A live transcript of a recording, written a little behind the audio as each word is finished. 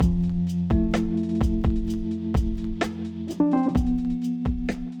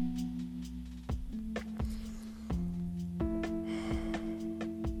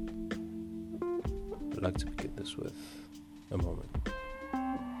with a moment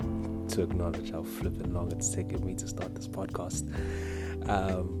to acknowledge how flippin' long it's taken me to start this podcast.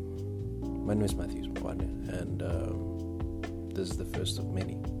 My name is Matthew Mwane, and this is the first of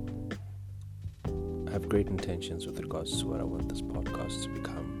many. I have great intentions with regards to what I want this podcast to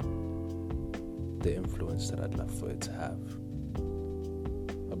become, the influence that I'd love for it to have.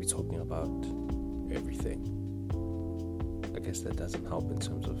 I'll be talking about everything. I guess that doesn't help in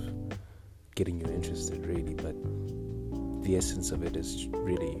terms of getting you interested, really, but the essence of it is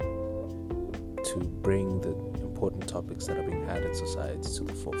really to bring the important topics that are being had in society to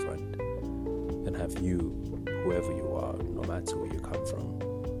the forefront and have you, whoever you are, no matter where you come from,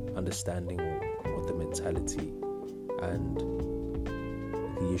 understanding what the mentality and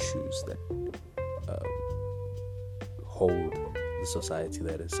the issues that hold the society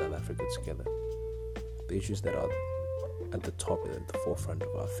that is South Africa together, the issues that are at the top and at the forefront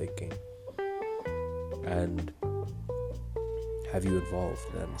of our thinking, and have you involved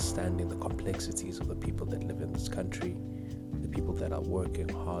in understanding the complexities of the people that live in this country, the people that are working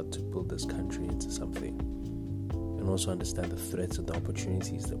hard to build this country into something, and also understand the threats and the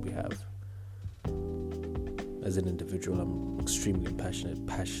opportunities that we have. As an individual, I'm extremely passionate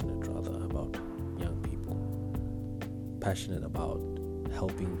about young people, passionate about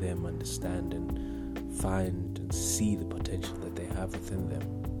helping them understand and find and see the potential that they have within them.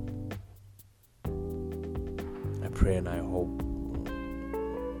 I pray and I hope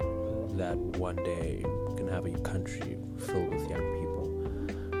that one day we can have a country filled with young people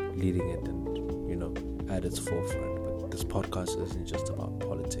leading it and, at its forefront. But this podcast isn't just about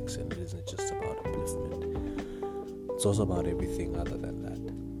politics, and it isn't just about upliftment. It's also about everything other than that.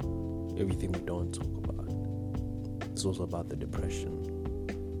 Everything we don't talk about. It's also about the depression.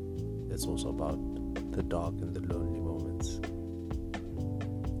 It's also about the dark and the lonely moments.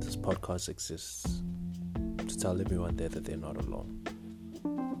 This podcast exists to tell everyone there that they're not alone.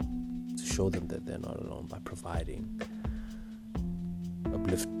 To show them that they're not alone by providing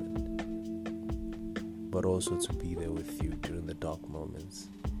upliftment, but also to be there with you during the dark moments,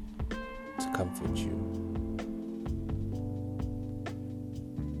 to comfort you.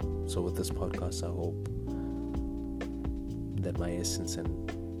 So with this podcast, I hope that my essence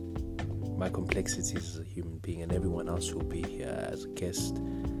and my complexities as a human being and everyone else who will be here as a guest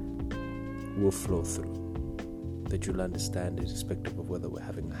will flow through. That you'll understand, irrespective of whether we're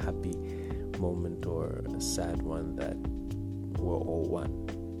having a happy moment or a sad one, that we're all one.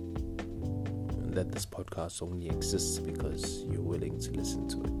 And that this podcast only exists because you're willing to listen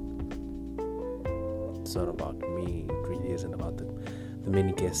to it. It's not about me, it really isn't about the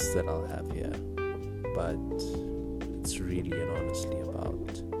many guests that I'll have here, but it's really and honestly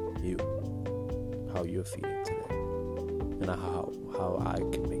about you, how you're feeling today, and how I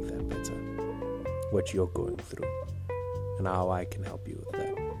can make that better, what you're going through, and how I can help you with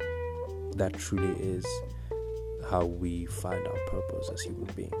that. That truly is how we find our purpose as human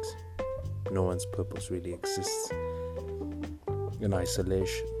beings. No one's purpose really exists in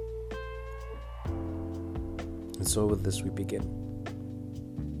isolation. And so with this we begin.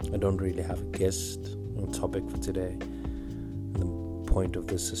 I don't really have a guest or topic for today. The point of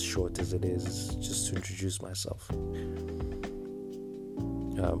this, as short as it is just to introduce myself.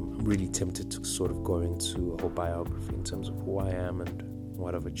 I'm really tempted to sort of go into a whole biography in terms of who I am and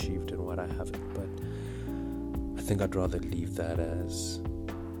what I've achieved and what I haven't, but I think I'd rather leave that as,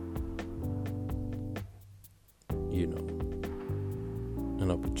 an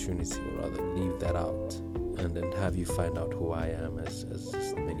opportunity, or rather leave that out and then have you find out who I am as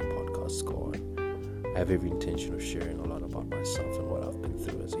the many podcasts go on. I have every intention of sharing a lot about myself and what I've been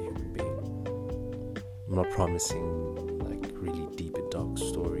through as a human being. I'm not promising really deep and dark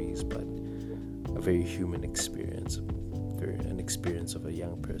stories, but a very human experience, an experience of a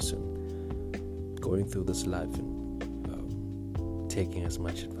young person going through this life and taking as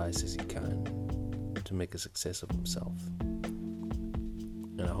much advice as he can to make a success of himself.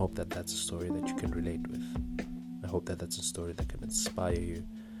 And I hope that that's a story that you can relate with. I hope that that's a story that can inspire you.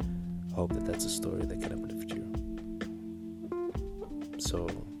 I hope that that's a story that can uplift you. So,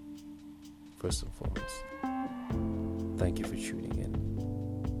 first and foremost, thank you for tuning in.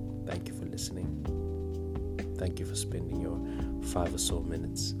 Thank you for listening. Thank you for spending your 5 or so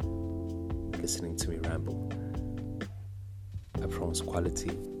minutes listening to me ramble. I promise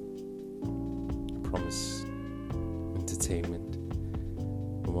quality. I promise entertainment.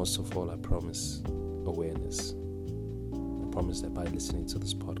 But most of all, I promise awareness. I promise that by listening to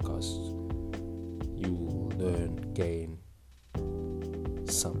this podcast, you will learn, gain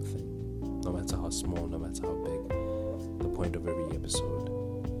something. No matter how small, no matter how big. The point of every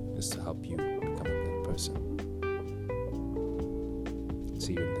episode is to help you become a better person.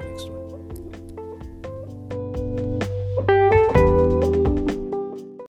 see you in the next one.